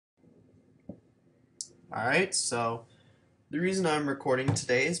Alright, so the reason I'm recording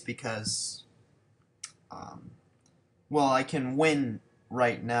today is because, well, I can win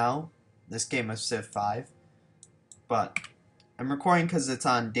right now this game of Civ 5, but I'm recording because it's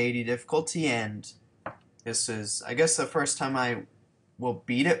on Deity difficulty, and this is, I guess, the first time I will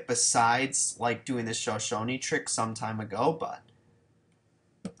beat it besides, like, doing the Shoshone trick some time ago, but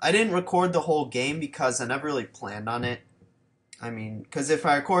I didn't record the whole game because I never really planned on it. I mean, because if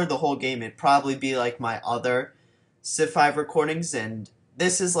I recorded the whole game, it'd probably be like my other Civ 5 recordings, and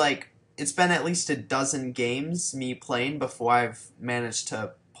this is like, it's been at least a dozen games me playing before I've managed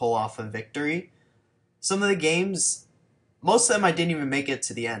to pull off a victory. Some of the games, most of them I didn't even make it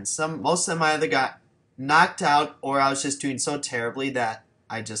to the end. Most of them I either got knocked out or I was just doing so terribly that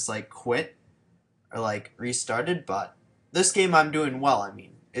I just like quit or like restarted, but this game I'm doing well. I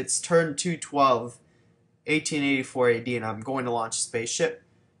mean, it's turn 212, 1884 AD, and I'm going to launch a spaceship.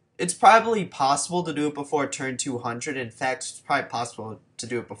 It's probably possible to do it before turn 200. In fact, it's probably possible to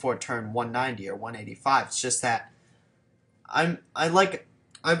do it before turn 190 or 185. It's just that I've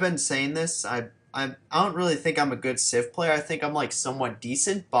been saying this. I don't really think I'm a good Civ player. I think I'm like somewhat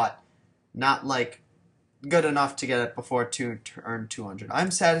decent, but not like good enough to get it before turn 200.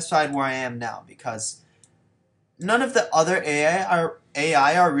 I'm satisfied where I am now because none of the other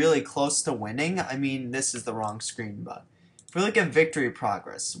AI are really close to winning. I mean, this is the wrong screen, but if we look at victory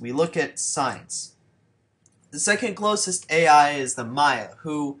progress, we look at science. The second closest AI is the Maya,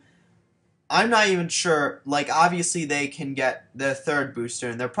 who I'm not even sure, like, obviously they can get their third booster,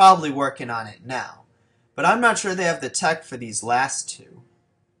 and they're probably working on it now. But I'm not sure they have the tech for these last two.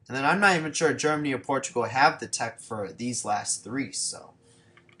 And then I'm not even sure Germany or Portugal have the tech for these last three, so.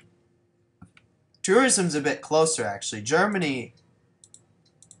 Tourism's a bit closer, actually. Germany,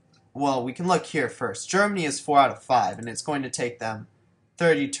 well, we can look here first. Germany is 4 out of 5, and it's going to take them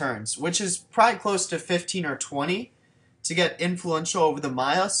 30 turns, which is probably close to 15 or 20 to get influential over the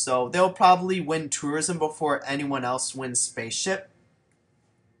Maya, so they'll probably win tourism before anyone else wins spaceship.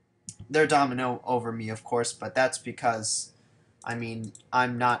 They're domino over me, of course, but that's because, I mean,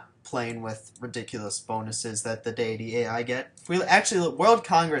 I'm not playing with ridiculous bonuses that the Deity AI get. If we actually look, World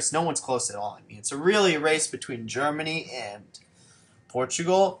Congress, no one's close at all. I mean, it's really a race between Germany and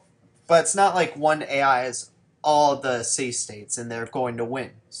Portugal, but it's not like one AI has all the sea states and they're going to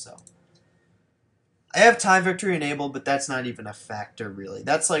win. So I have time victory enabled, but that's not even a factor really.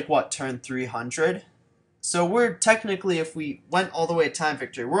 That's like what, turn 300? So we're technically, if we went all the way to time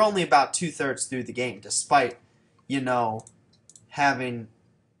victory, we're only about 2/3 through the game, despite, you know, having,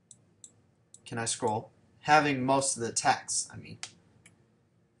 can I scroll? Having most of the text, I mean.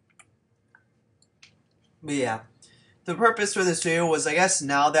 But yeah. The purpose for this video was, I guess,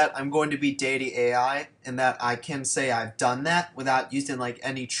 now that I'm going to be Deity AI, and that I can say I've done that without using, like,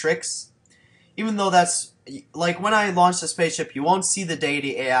 any tricks. Even though that's, like, when I launch the spaceship, you won't see the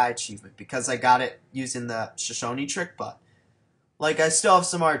Deity AI achievement, because I got it using the Shoshone trick, but, like, I still have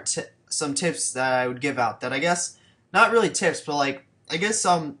some tips that I would give out, that I guess, not really tips, but, like, I guess,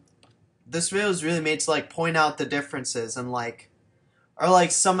 this video is really made to, like, point out the differences, and, like, or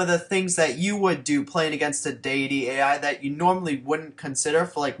like some of the things that you would do playing against a Deity AI that you normally wouldn't consider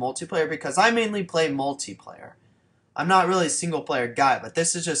for like multiplayer, because I mainly play multiplayer. I'm not really a single player guy, but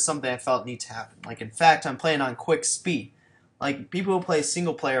this is just something I felt need to happen. Like, in fact, I'm playing on quick speed. Like, people who play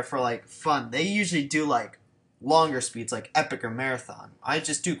single player for like fun, they usually do like longer speeds, like epic or marathon. I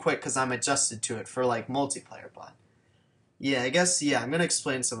just do quick because I'm adjusted to it for like multiplayer, but yeah, I guess, yeah, I'm gonna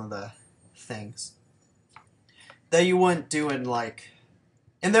explain some of the things that you wouldn't do in like.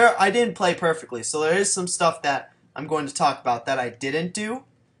 And there, I didn't play perfectly, so there is some stuff that I'm going to talk about that I didn't do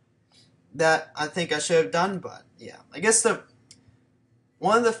that I think I should have done, but yeah. I guess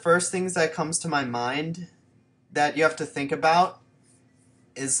one of the first things that comes to my mind that you have to think about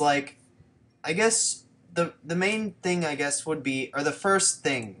is like, I guess the main thing I guess would be, or the first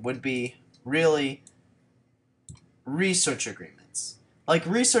thing would be really research agreements. Like,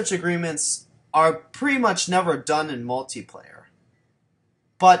 research agreements are pretty much never done in multiplayer.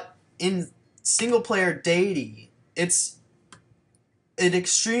 But in single-player Deity, it's an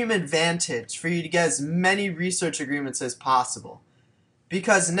extreme advantage for you to get as many research agreements as possible.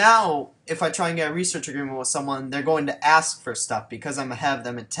 Because now, if I try and get a research agreement with someone, they're going to ask for stuff because I'm ahead of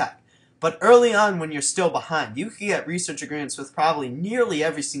them in tech. But early on, when you're still behind, you can get research agreements with probably nearly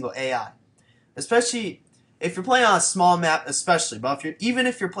every single AI. Especially if you're playing on a small map, especially, but even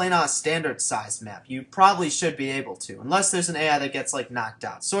if you're playing on a standard size map, you probably should be able to, unless there's an AI that gets like knocked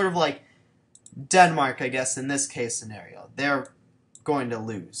out. Sort of like Denmark, I guess, in this case scenario. They're going to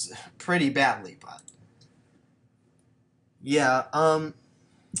lose pretty badly, but yeah,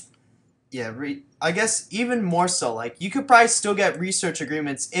 yeah, I guess even more so. Like you could probably still get research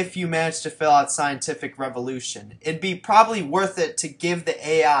agreements if you manage to fill out scientific revolution. It'd be probably worth it to give the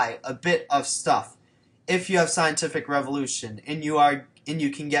AI a bit of stuff if you have scientific revolution and you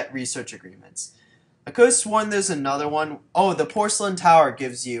can get research agreements. I could have sworn there's another one. Oh, the porcelain tower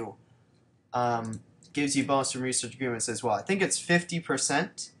gives you bonus from research agreements as well. I think it's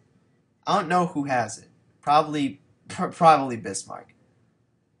 50%. I don't know who has it. Probably Bismarck.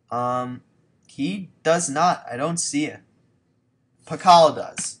 Um, he does not. I don't see it. Pakal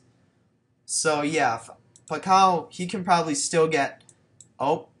does. So yeah, Pakal, he can probably still get.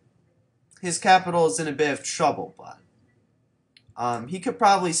 Oh, his capital is in a bit of trouble, but he could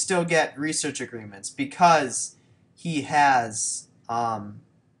probably still get research agreements because he has. Why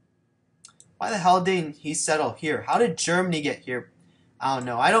the hell didn't he settle here? How did Germany get here? I don't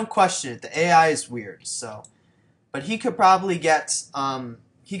know. I don't question it. The AI is weird, so. But he could probably get.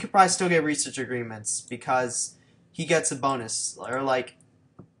 He could probably still get research agreements because he gets a bonus, or like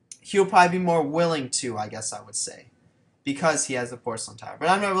he'll probably be more willing to, I guess I would say, because he has the porcelain tower. But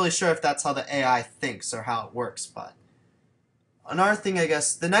I'm not really sure if that's how the AI thinks or how it works. But another thing, I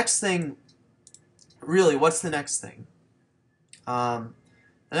guess, the next thing, really, what's the next thing? The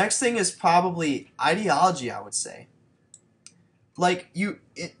next thing is probably ideology, I would say. Like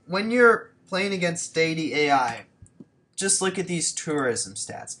when you're playing against Deity AI, just look at these tourism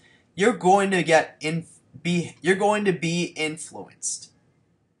stats. You're going to you're going to be influenced.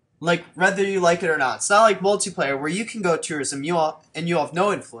 Like whether you like it or not. It's not like multiplayer where you can go tourism and you have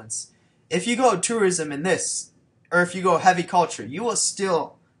no influence. If you go tourism in this, or if you go heavy culture, you will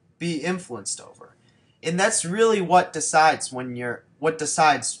still be influenced over. And that's really what decides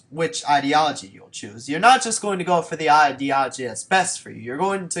which ideology you'll choose. You're not just going to go for the ideology that's best for you. You're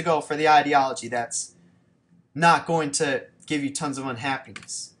going to go for the ideology that's not going to give you tons of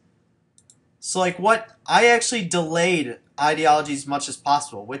unhappiness. So like what I actually delayed ideology as much as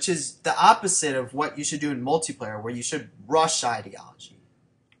possible, which is the opposite of what you should do in multiplayer, where you should rush ideology.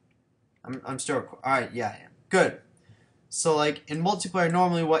 I'm still alright, yeah, I am. Good. So like in multiplayer,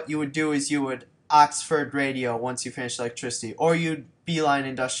 normally what you would do is you would Oxford radio once you finish electricity, or you'd beeline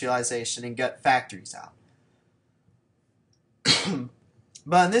industrialization and get factories out.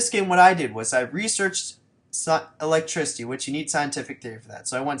 But in this game, what I did was I researched electricity, which you need scientific theory for that.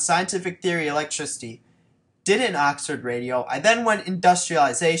 So I went scientific theory, electricity, did an Oxford radio. I then went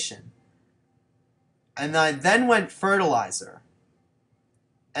industrialization, and I then went fertilizer,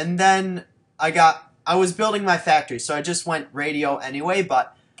 and then I was building my factory, so I just went radio anyway.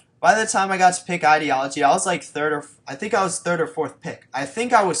 But by the time I got to pick ideology, I was like I think I was third or fourth pick. I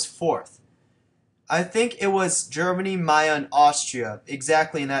think I was fourth. I think it was Germany, Maya, and Austria,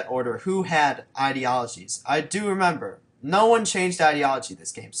 exactly in that order, who had ideologies. I do remember. No one changed ideology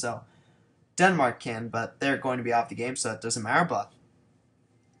this game, so Denmark can, but they're going to be off the game, so it doesn't matter. But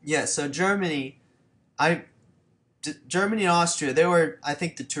yeah, so Germany and Austria, they were, I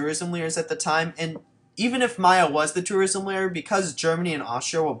think, the tourism leaders at the time, and even if Maya was the tourism leader, because Germany and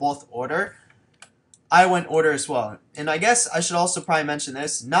Austria were both order, I went order as well. And I guess I should also probably mention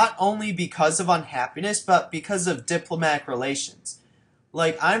this, not only because of unhappiness, but because of diplomatic relations.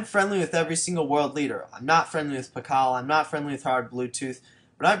 Like, I'm friendly with every single world leader. I'm not friendly with Pakal, I'm not friendly with Hard Bluetooth,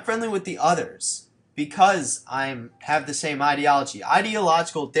 but I'm friendly with the others because I have the same ideology.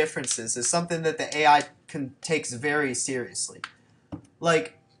 Ideological differences is something that the AI takes very seriously.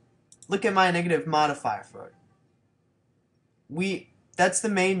 Like, look at my negative modifier for it. That's the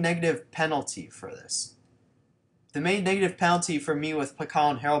main negative penalty for this. The main negative penalty for me with Pakal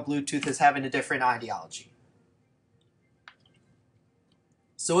and Harold Bluetooth is having a different ideology.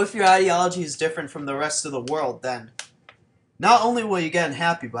 So if your ideology is different from the rest of the world, then not only will you get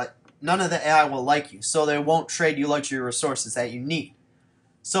unhappy, but none of the AI will like you, so they won't trade you luxury resources that you need.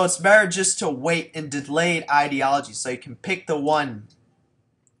 So it's better just to wait and delay ideology so you can pick the one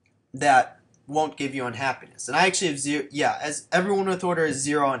that won't give you unhappiness. And I actually have zero, yeah, as everyone with order is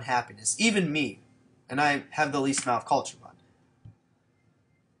zero unhappiness, even me. And I have the least amount of culture, but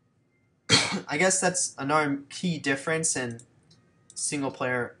I guess that's another key difference in single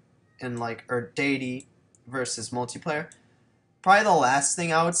player and or Deity versus multiplayer. Probably the last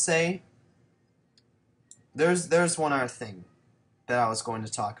thing I would say, there's one other thing that I was going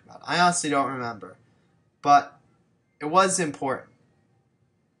to talk about. I honestly don't remember, but it was important.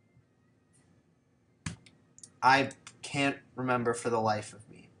 I can't remember for the life of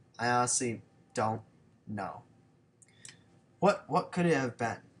me. I honestly don't know. What could it have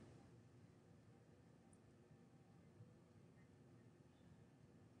been?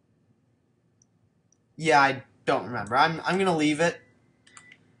 Yeah, I don't remember. I'm gonna leave it.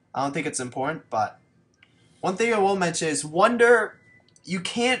 I don't think it's important, but one thing I will mention is wonder. You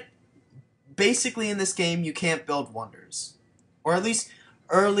can't, basically in this game, you can't build wonders. Or at least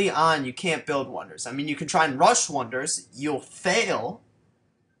early on, you can't build wonders. I mean, you can try and rush wonders, you'll fail,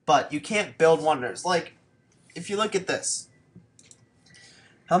 but you can't build wonders. Like, if you look at this,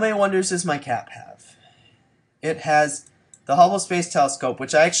 how many wonders does my cap have? It has the Hubble Space Telescope,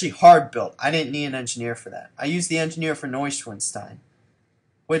 which I actually hard built. I didn't need an engineer for that. I used the engineer for Neuschwanstein,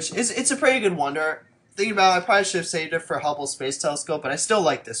 which is, it's a pretty good wonder. Thinking about it, I probably should have saved it for Hubble Space Telescope, but I still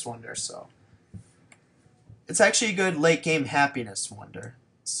like this wonder, so. It's actually a good late game happiness wonder.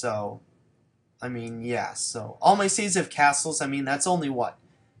 So, I mean, yeah, so. All my seeds of castles, I mean, that's only what?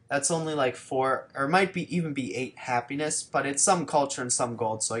 That's only like 4, or it might be even be 8 happiness, but it's some culture and some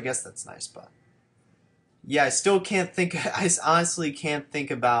gold, so I guess that's nice, but. Yeah, I still can't think, I honestly can't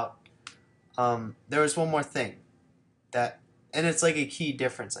think about, there was one more thing. That, and it's like a key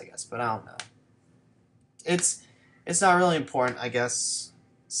difference, I guess, but I don't know. It's not really important, I guess.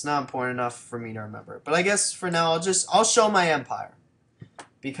 It's not important enough for me to remember. But I guess for now, I'll show my empire.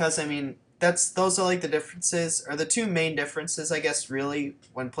 Because, I mean, those are like the differences, or the two main differences, I guess, really,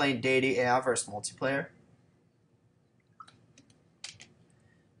 when playing Deity AI versus multiplayer.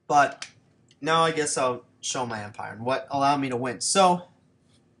 But now I guess I'll show my empire and what allowed me to win. So,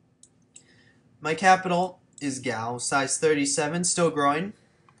 my capital is Gal, size 37, still growing.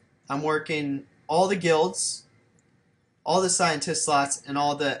 I'm working all the guilds, all the scientist slots, and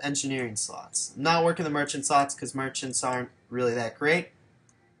all the engineering slots. I'm not working the merchant slots because merchants aren't really that great.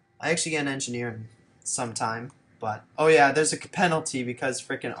 I actually get an engineer in some time, but oh yeah, there's a penalty because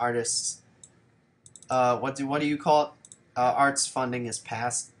freaking artists. What do you call it? Arts funding is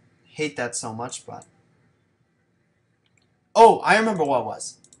passed. Hate that so much, but oh, I remember what it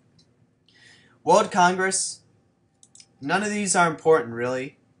was. World Congress. None of these are important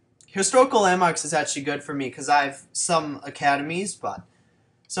really. Historical landmarks is actually good for me because I have some academies, but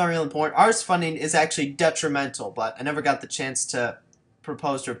it's not really important. Arts funding is actually detrimental, but I never got the chance to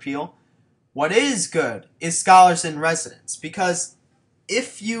propose to repeal. What is good is scholars in residence, because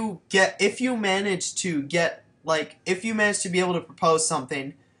if you manage to be able to propose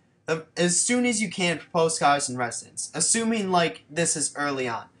something, as soon as you can propose scholars in residence, assuming like this is early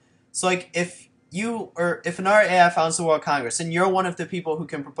on. So like if another AI founds the World Congress and you're one of the people who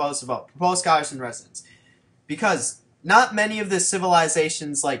can propose a vote, propose scholars in residence, because not many of the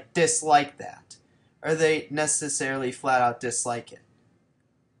civilizations like dislike that, or they necessarily flat out dislike it.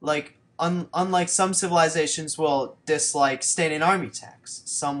 Like, unlike some civilizations will dislike state and army tax.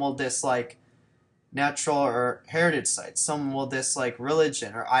 Some will dislike natural or heritage sites. Some will dislike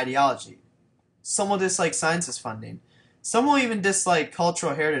religion or ideology. Some will dislike sciences funding. Some will even dislike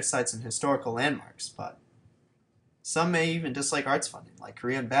cultural heritage sites and historical landmarks. But some may even dislike arts funding, like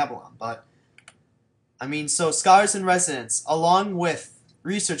Korea and Babylon. But, I mean, so scholars in residence, along with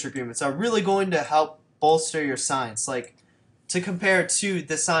research agreements, are really going to help bolster your science. Like, to compare to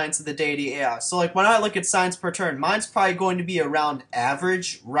the science of the Deity AI. So like when I look at science per turn, mine's probably going to be around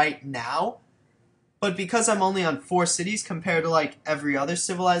average right now. But because I'm only on 4 cities compared to like every other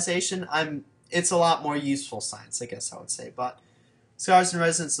civilization, it's a lot more useful science, I guess I would say. But scholars in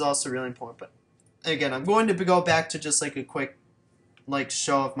residence is also really important. But again, I'm going to go back to just like a quick like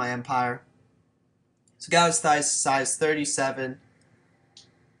show of my empire. So Gauss size 37.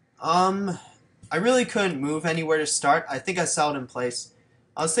 I really couldn't move anywhere to start. I think I settled in place.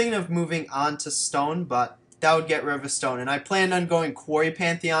 I was thinking of moving on to stone, but that would get rid of a stone. And I planned on going quarry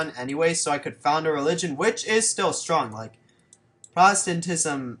pantheon anyway, so I could found a religion, which is still strong. Like,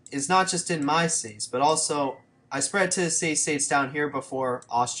 Protestantism is not just in my cities, but also I spread to the states down here before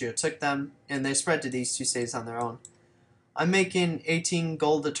Austria took them, and they spread to these 2 states on their own. I'm making 18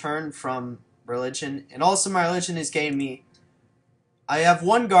 gold a turn from religion, and also my religion is getting me. I have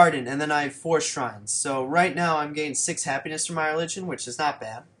 1 garden, and then I have 4 shrines. So right now I'm getting 6 happiness from my religion, which is not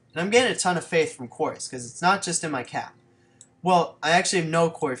bad. And I'm getting a ton of faith from quarries, because it's not just in my cap. Well, I actually have no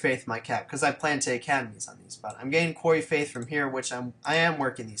quarry faith in my cap, because I plan to academies on these. But I'm getting quarry faith from here, which I am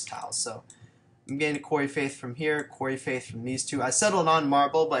working these tiles. So I'm getting quarry faith from here, quarry faith from these 2. I settled on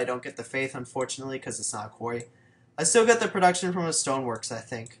marble, but I don't get the faith, unfortunately, because it's not a quarry. I still get the production from a stoneworks, I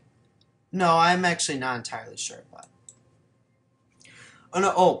think. No, I'm actually not entirely sure, but... Oh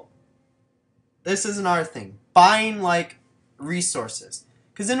no, this is another thing. Buying, like, resources.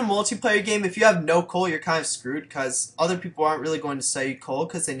 Because in a multiplayer game, if you have no coal, you're kind of screwed, because other people aren't really going to sell you coal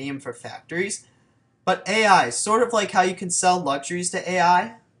because they need them for factories. But AI, sort of like how you can sell luxuries to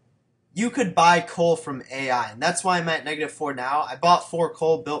AI, you could buy coal from AI, and that's why I'm at -4 now. I bought 4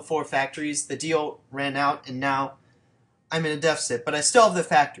 coal, built 4 factories, the deal ran out, and now I'm in a deficit, but I still have the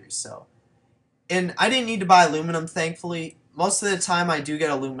factory, so. And I didn't need to buy aluminum, thankfully. Most of the time I do get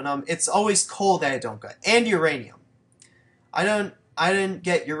aluminum. It's always coal that I don't get. And uranium. I didn't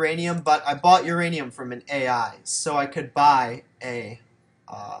get uranium, but I bought uranium from an AI, so I could buy a,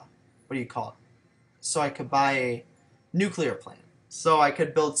 what do you call it? So I could buy a nuclear plant. So I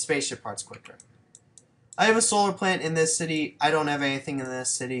could build spaceship parts quicker. I have a solar plant in this city. I don't have anything in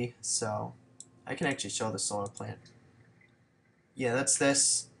this city, so I can actually show the solar plant. Yeah, that's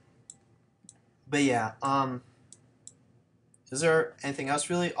this. But yeah, is there anything else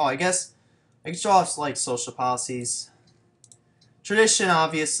really? Oh, I guess I can show off like social policies. Tradition,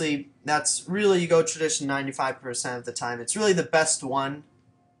 obviously, that's really, you go tradition 95% of the time. It's really the best one,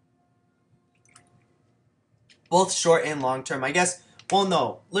 both short and long term. I guess, well,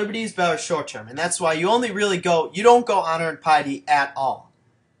 no, liberty is better short term, and that's why you only really go, you don't go honor and piety at all.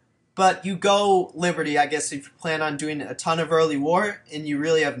 But you go liberty, I guess, if you plan on doing a ton of early war, and you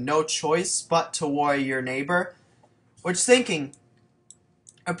really have no choice but to war your neighbor. Which, thinking,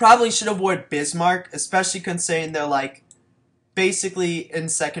 I probably should have warred Bismarck, especially considering they're like, basically in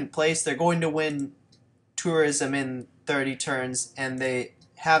second place. They're going to win tourism in 30 turns, and they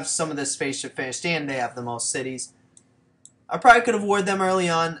have some of the spaceship finished, and they have the most cities. I probably could have warred them early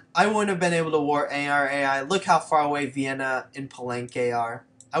on. I wouldn't have been able to war AI. Look how far away Vienna and Palenque are.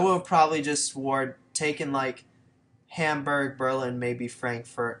 I would have probably just warred, taken like Hamburg, Berlin, maybe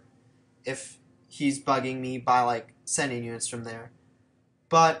Frankfurt, if he's bugging me by like sending units from there.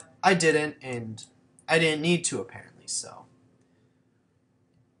 But I didn't, and I didn't need to apparently, so.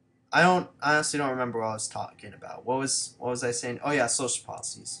 I honestly don't remember what I was talking about. What was I saying? Oh yeah, social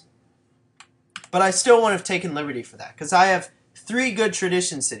policies. But I still wouldn't have taken liberty for that, because I have 3 good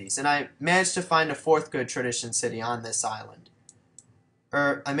tradition cities, and I managed to find a 4th good tradition city on this island.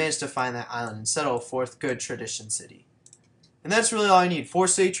 Or I managed to find that island and settle a 4th good tradition city. And that's really all I need.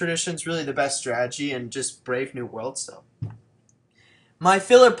 4-city tradition is really the best strategy, and just Brave New World, so. My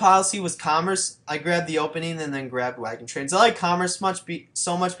filler policy was commerce. I grabbed the opening and then grabbed wagon trains. I like commerce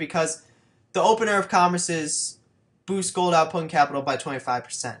so much because the opener of commerce is boost gold output and capital by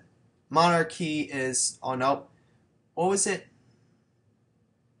 25%. Monarchy is, oh no, what was it?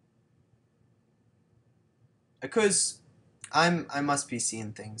 Because I must be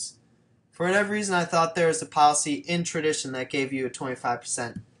seeing things. For whatever reason, I thought there was a policy in tradition that gave you a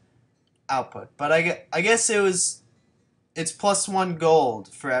 25% output. But I guess it's +1 gold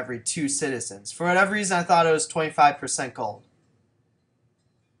for every 2 citizens. For whatever reason, I thought it was 25% gold.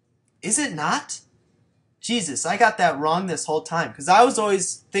 Is it not? Jesus, I got that wrong this whole time. Because I was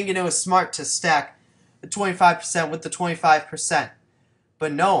always thinking it was smart to stack the 25% with the 25%.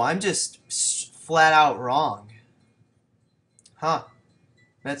 But no, I'm just flat out wrong. Huh.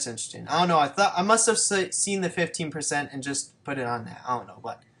 That's interesting. I don't know. I must have seen the 15% and just put it on that. I don't know,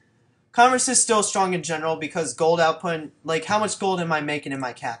 but commerce is still strong in general because gold output, like how much gold am I making in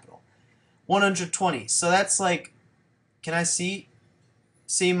my capital? 120. So that's like, can I see?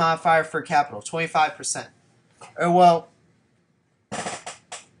 C modifier for capital, 25%. Or well,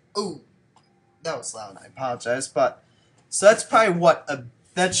 ooh, that was loud. I apologize, but so that's probably what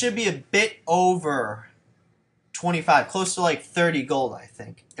that should be a bit over 25, close to like 30 gold, I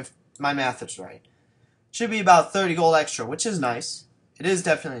think, if my math is right. Should be about 30 gold extra, which is nice. It is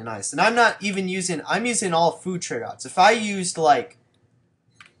definitely nice. And I'm not even using, I'm using all food trade routes. If I used gold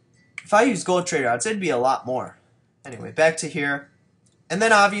trade routes, it'd be a lot more. Anyway, back to here. And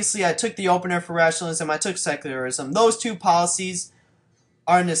then obviously I took the opener for rationalism, I took secularism. Those 2 policies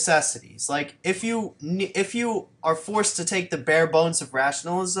are necessities. Like if you are forced to take the bare bones of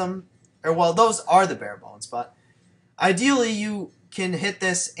rationalism, or well, those are the bare bones, but ideally you can hit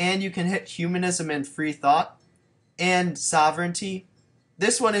this and you can hit humanism and free thought and sovereignty.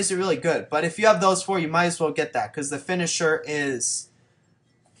 This one isn't really good, but if you have those 4, you might as well get that because the finisher is,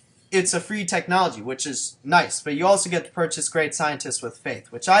 it's a free technology, which is nice, but you also get to purchase great scientists with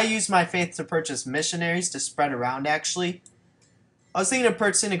faith, which I use my faith to purchase missionaries to spread around, actually. I was thinking of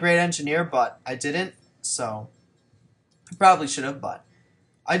purchasing a great engineer, but I didn't, so I probably should have, but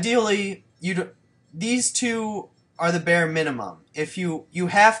ideally, these 2 are the bare minimum. If you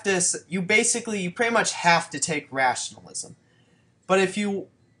pretty much have to take rationalism. But if you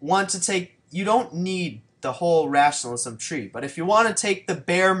want to take, you don't need the whole rationalism tree. But if you want to take the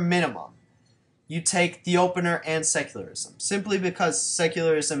bare minimum, you take the opener and secularism. Simply because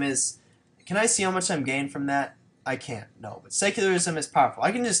secularism is, can I see how much I'm gaining from that? I can't, no. But secularism is powerful.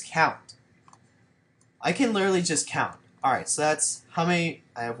 I can just count. I can literally just count. Alright, so that's how many,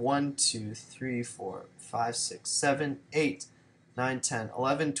 I have 1, 2, 3, 4, 5, 6, 7, 8, 9, 10,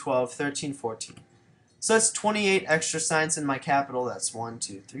 11, 12, 13, 14. So that's 28 extra signs in my capital. That's 1,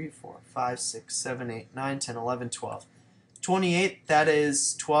 2, 3, 4, 5, 6, 7, 8, 9, 10, 11, 12. 28, that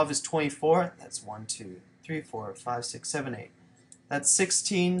is 12 is 24. That's 1, 2, 3, 4, 5, 6, 7, 8. That's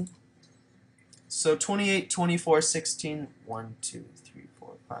 16. So 28, 24, 16. 1, 2, 3,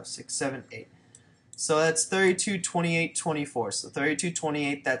 4, 5, 6, 7, 8. So that's 32, 28, 24. So 32,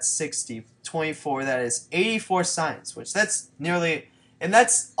 28, that's 60. 24, that is 84 signs, which that's nearly, and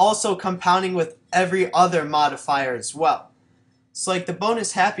that's also compounding with every other modifier as well. So like the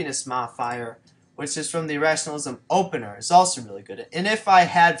bonus happiness modifier, which is from the irrationalism opener, is also really good. And if I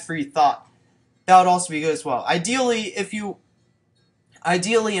had free thought, that would also be good as well. Ideally,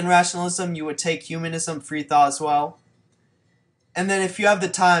 in rationalism, you would take humanism, free thought as well. And then if you have the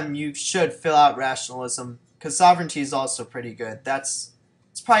time, you should fill out rationalism, because sovereignty is also pretty good. It's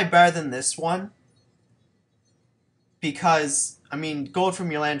probably better than this one, because, I mean, gold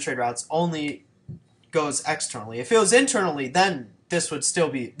from your land trade routes only goes externally. If it was internally, then this would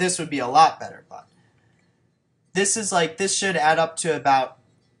be a lot better, but this should add up to about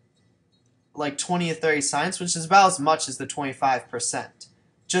like 20 or 30 signs, which is about as much as the 25%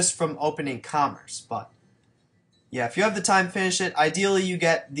 just from opening commerce. But yeah, if you have the time, finish it. Ideally, you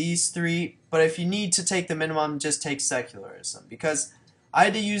get these 3, but if you need to take the minimum, just take secularism, because I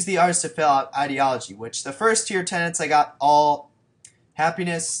had to use the arts to fill out ideology, which the first tier tenets I got all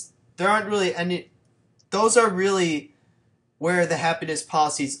happiness. There aren't really any. Those are really where the happiness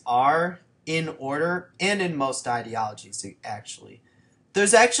policies are in order, and in most ideologies, actually.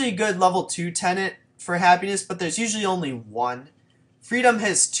 There's actually a good level 2 tenet for happiness, but there's usually only 1. Freedom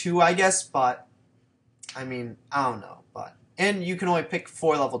has 2, I guess, but I mean, I don't know. And you can only pick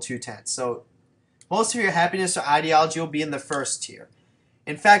 4 level 2 tenets, so most of your happiness or ideology will be in the first tier.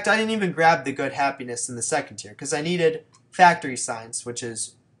 In fact, I didn't even grab the good happiness in the second tier, because I needed factory science, which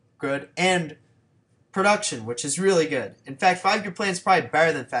is good, and production, which is really good. In fact, 5-year plan is probably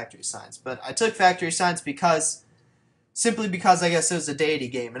better than factory science, but I took factory science simply because I guess it was a deity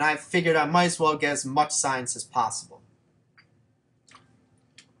game, and I figured I might as well get as much science as possible.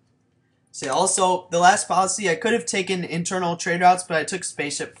 So also, the last policy, I could have taken internal trade routes, but I took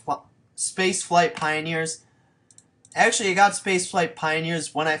space flight pioneers. Actually, I got space flight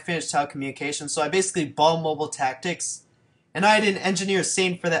pioneers when I finished telecommunications, so I basically bought mobile tactics, and I had an engineer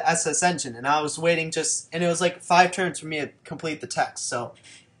sane for the SS engine, and I was waiting and it was like 5 turns for me to complete the tech. So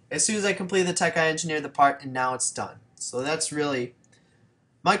as soon as I completed the tech, I engineered the part, and now it's done. So that's really,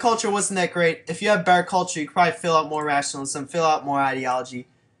 my culture wasn't that great. If you have better culture, you could probably fill out more rationalism, fill out more ideology,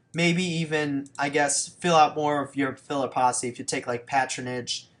 maybe even, I guess, fill out more of your filler policy if you take like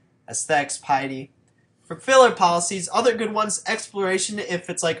patronage, aesthetics, piety. For filler policies, other good ones, exploration if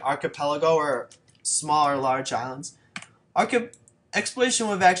it's like archipelago or small or large islands. Exploration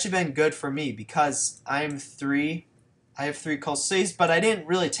would have actually been good for me because I have 3 coastal cities, but I didn't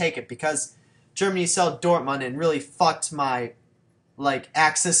really take it because Germany sold Dortmund and really fucked my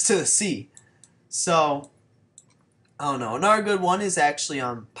access to the sea. So I don't know. Another good one is actually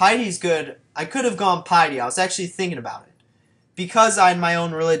piety's good. I could have gone piety. I was actually thinking about it because I had my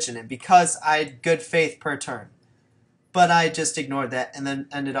own religion and because I had good faith per turn. But I just ignored that and then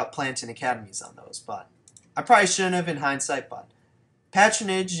ended up planting academies on those. But I probably shouldn't have in hindsight, but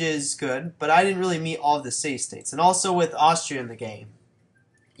patronage is good, but I didn't really meet all of the city-states. And also with Austria in the game,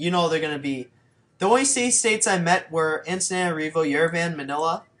 you know they're going to be, the only city-states I met were Antananarivo, Yerevan,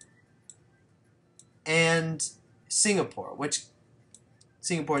 Manila, and Singapore, which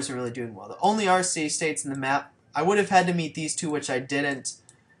Singapore isn't really doing well. The only are city-states in the map. I would have had to meet these 2, which I didn't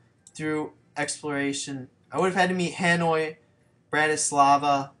through exploration. I would have had to meet Hanoi,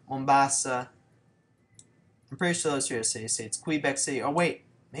 Bratislava, Mombasa. I'm pretty sure those are city-states. Quebec City. Oh, wait.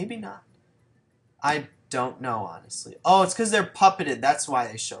 Maybe not. I don't know, honestly. Oh, it's because they're puppeted. That's why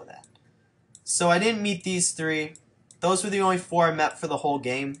they show that. So I didn't meet these 3. Those were the only 4 I met for the whole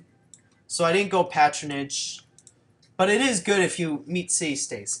game. So I didn't go patronage. But it is good if you meet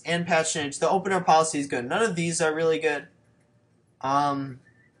city-states. And patronage. The opener policy is good. None of these are really good.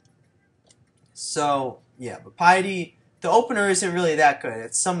 So, yeah. But piety, the opener isn't really that good.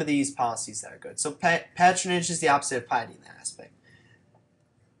 It's some of these policies that are good. So patronage is the opposite of piety in that aspect.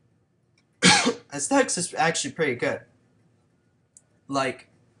 Aesthetics is actually pretty good.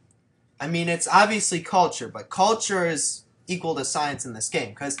 I mean, it's obviously culture, but culture is equal to science in this game.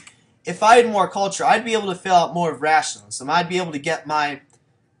 Because if I had more culture, I'd be able to fill out more of rationalism. I'd be able to get my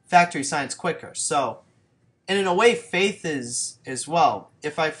factory science quicker. So, and in a way, faith is as well.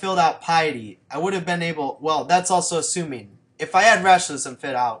 If I filled out piety, I would have been able, well, that's also assuming. If I had rationalism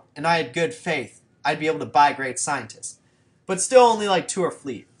fit out, and I had good faith, I'd be able to buy great scientists. But still only like 2 or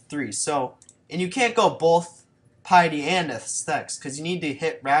 3. So, And you can't go both piety and aesthetics, because you need to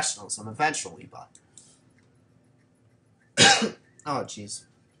hit rationalism eventually, but... oh, jeez.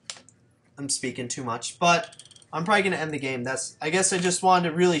 I'm speaking too much, but I'm probably going to end the game. I guess I just wanted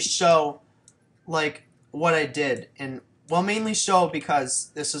to really show, like, what I did. And, well, mainly show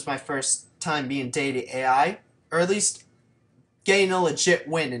because this was my first time being Deity AI, or at least getting a legit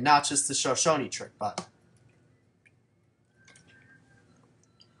win and not just the Shoshone trick, but...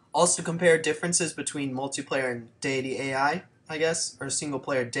 also compare differences between multiplayer and Deity AI, I guess, or single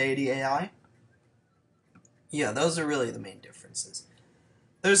player Deity AI. Yeah, those are really the main differences.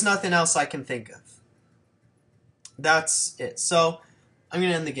 There's nothing else I can think of. That's it. So, I'm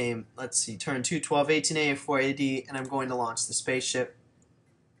going to end the game. Let's see, turn 2, 12, 18A, 4AD, and I'm going to launch the spaceship.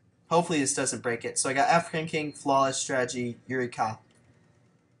 Hopefully this doesn't break it. So I got African King, Flawless Strategy, Eureka.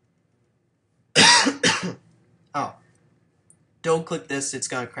 oh. Don't click this, it's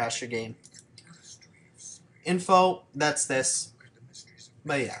going to crash your game. Info, that's this.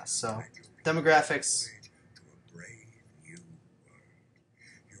 But yeah, so, demographics.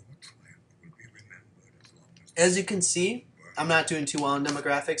 As you can see, I'm not doing too well in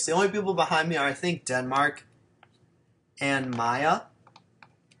demographics. The only people behind me are, I think, Denmark and Maya.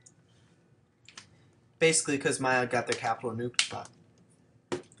 Basically because Maya got their capital nuked, but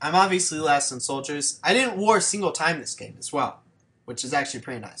I'm obviously last in soldiers. I didn't war a single time this game as well, which is actually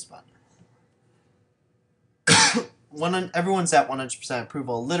pretty nice, but... everyone's at 100%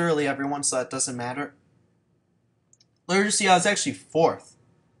 approval. Literally everyone, so that doesn't matter. Literacy, I was actually 4th.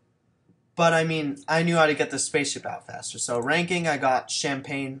 But, I mean, I knew how to get the spaceship out faster. So, ranking, I got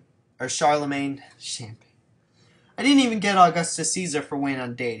Champagne, or Charlemagne. Champagne. I didn't even get Augustus Caesar for winning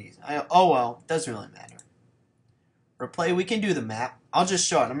on deities. Oh well, doesn't really matter. Replay, we can do the map. I'll just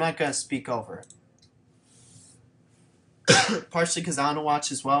show it. I'm not going to speak over it. Partially because I want to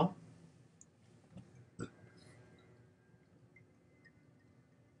watch as well.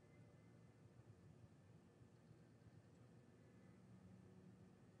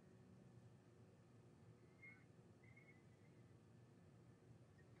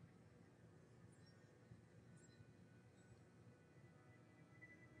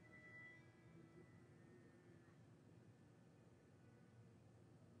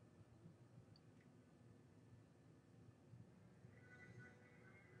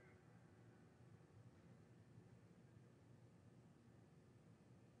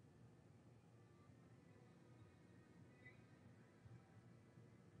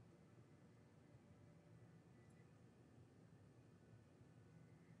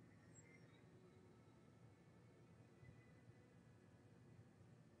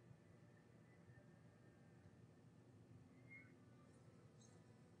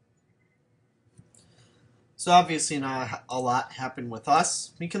 So obviously not a lot happened with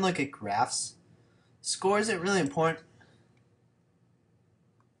us. We can look at graphs. Score isn't really important.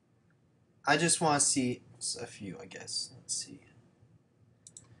 I just want to see a few, I guess. Let's see.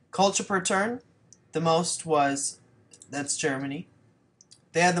 Culture per turn. The most was, that's Germany.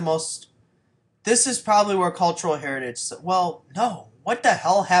 They had the most. This is probably where cultural heritage, well, no. What the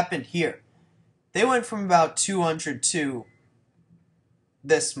hell happened here? They went from about 200 to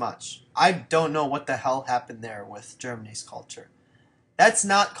this much. I don't know what the hell happened there with Germany's culture. That's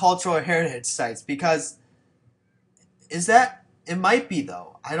not cultural heritage sites because is that it might be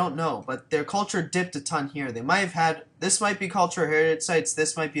though. I don't know, but their culture dipped a ton here. They might have had this might be cultural heritage sites,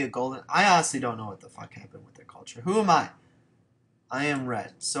 this might be a golden. I honestly don't know what the fuck happened with their culture. Who am I? I am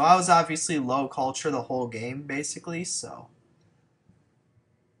red. So I was obviously low culture the whole game basically, so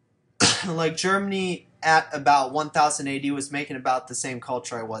like Germany at about 1080 was making about the same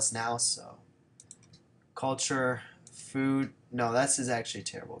culture I was now, so culture, food, no, this is actually a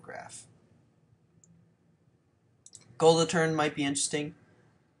terrible graph. Gold turn might be interesting.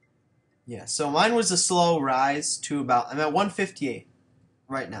 Yeah, so mine was a slow rise to about, I'm at 158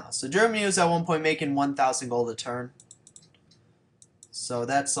 right now. So Germany was at one point making 1,000 gold a turn. So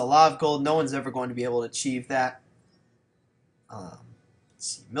that's a lot of gold. No one's ever going to be able to achieve that. Let's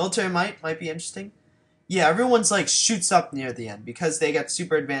see. Military might be interesting. Yeah, everyone's like shoots up near the end because they got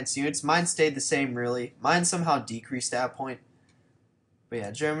super advanced units. Mine stayed the same really. Mine somehow decreased at a point. But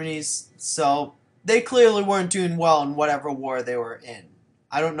yeah, Germany's, so they clearly weren't doing well in whatever war they were in.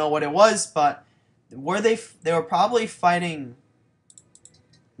 I don't know what it was, but they were probably fighting,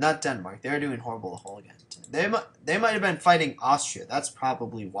 not Denmark. They were doing horrible the whole again. They might have been fighting Austria. That's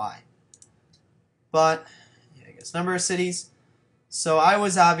probably why. But yeah, I guess number of cities. So I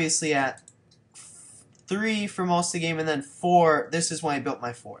was obviously at 3 for most of the game, and then 4. This is when I built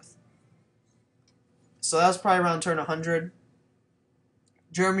my 4th. So that was probably around turn 100.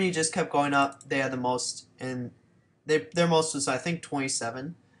 Germany just kept going up. They had the most, and their most was I think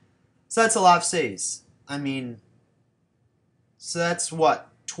 27. So that's a lot of cities. I mean, so that's what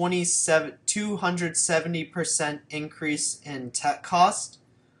 270% increase in tech cost,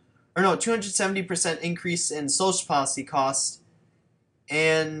 or no, 270% increase in social policy cost,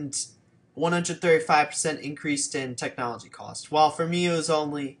 and 135% increase in technology cost. While for me it was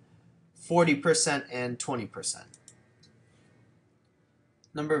only 40% and 20%.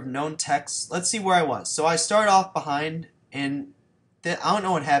 Number of known techs. Let's see where I was. So I started off behind, and I don't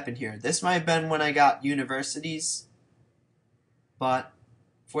know what happened here. This might have been when I got universities, but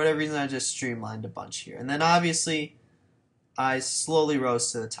for whatever reason I just streamlined a bunch here. And then obviously I slowly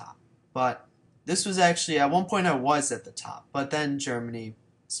rose to the top. But this was actually, at one point I was at the top, but then Germany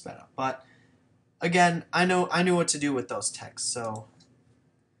sped up. But again, I knew what to do with those techs. So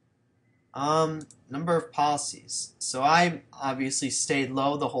number of policies. So I obviously stayed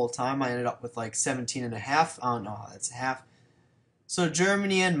low the whole time. I ended up with like 17 and a half. I don't know how that's a half. So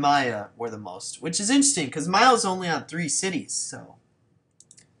Germany and Maya were the most, which is interesting because Maya's only on 3 cities. So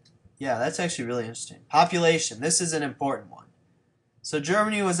yeah, that's actually really interesting. Population. This is an important one. So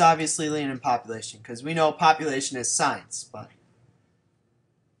Germany was obviously leading in population because we know population is science. But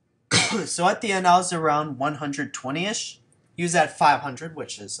so at the end, I was around 120-ish. He was at 500,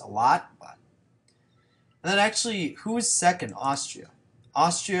 which is a lot. But and then actually, who's second? Austria.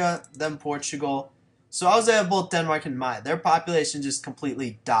 Austria, then Portugal. So I was at both Denmark and Maya. Their population just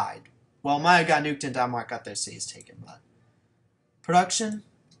completely died. Well, Maya got nuked and Denmark got their cities taken. But production,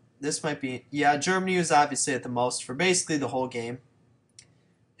 this might be, yeah, Germany was obviously at the most for basically the whole game.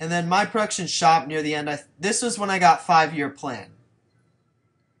 And then my production shop near the end, this was when I got 5-year plan.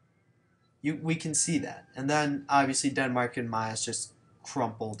 We can see that. And then obviously Denmark and Maya's just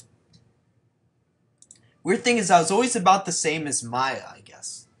crumpled. Weird thing is I was always about the same as Maya, I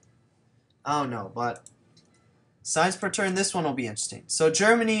guess. I don't know, but science per turn, this one will be interesting. So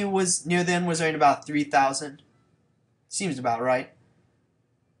Germany was near the end was earning about 3,000. Seems about right.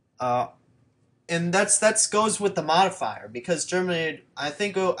 And that's goes with the modifier because Germany, I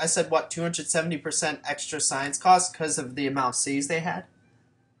think I said what 270% extra science cost because of the amount of cities they had.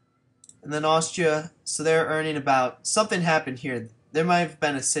 And then Austria, so they're earning about something happened here. There might have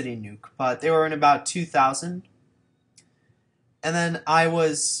been a city nuke, but they were earning about 2,000. And then I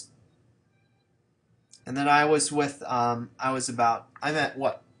was with I'm at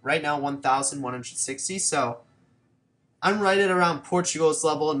what right now 1,160. So I'm right at around Portugal's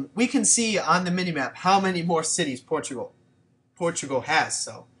level, and we can see on the minimap how many more cities Portugal has.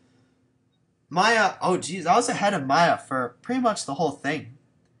 So Maya, oh geez, I was ahead of Maya for pretty much the whole thing.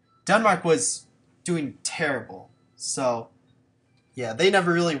 Denmark was doing terrible, so yeah, they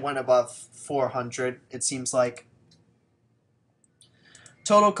never really went above 400. It seems like.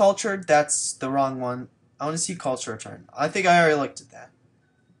 Total culture, that's the wrong one. I want to see culture return. I think I already looked at that.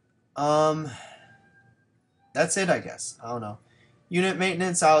 That's it, I guess. I don't know. Unit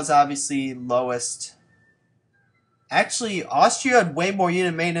maintenance, I was obviously lowest. Actually, Austria had way more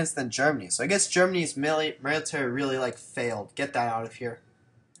unit maintenance than Germany. So I guess Germany's military really like failed. Get that out of here.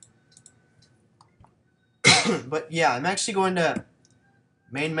 But yeah, I'm actually going to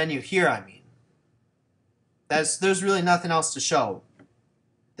main menu here, I mean. There's really nothing else to show.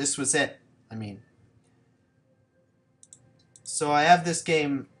 This was it. I mean. So I have this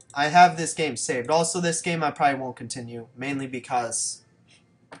game saved. Also, this game I probably won't continue, mainly because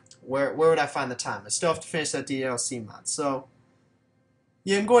where would I find the time? I still have to finish that DLC mod. So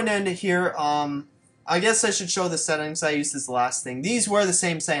yeah, I'm going to end it here. I guess I should show the settings I used as the last thing. These were the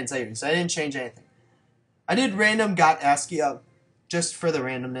same settings I used. I didn't change anything. I did random got ASCII up just for the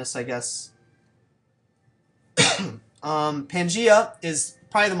randomness, I guess. Pangea is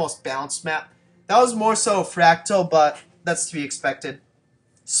probably the most balanced map. That was more so fractal, but that's to be expected.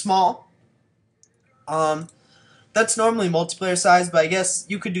 Small. That's normally multiplayer size, but I guess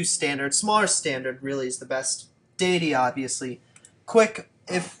you could do standard. Smaller standard really is the best. Deity, obviously. Quick,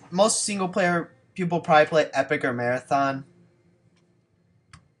 if most single player people probably play Epic or Marathon.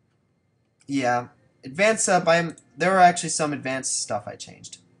 Yeah. Advanced up, there were actually some advanced stuff I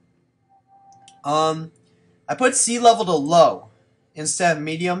changed. I put sea level to low instead of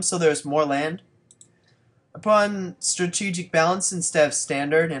medium, so there's more land. I put on strategic balance instead of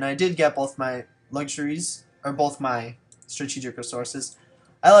standard, and I did get both my luxuries, or both my strategic resources.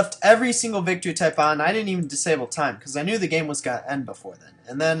 I left every single victory type on. I didn't even disable time, because I knew the game was going to end before then.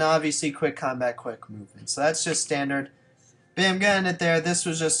 And then, obviously, quick combat, quick movement. So that's just standard. Bam, getting it there. This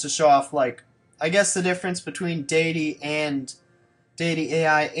was just to show off, like, I guess the difference between Deity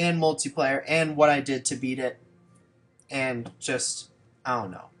AI and multiplayer, and what I did to beat it. And just I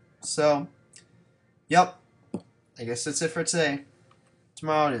don't know. So, yep. I guess that's it for today.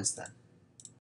 Tomorrow it is then.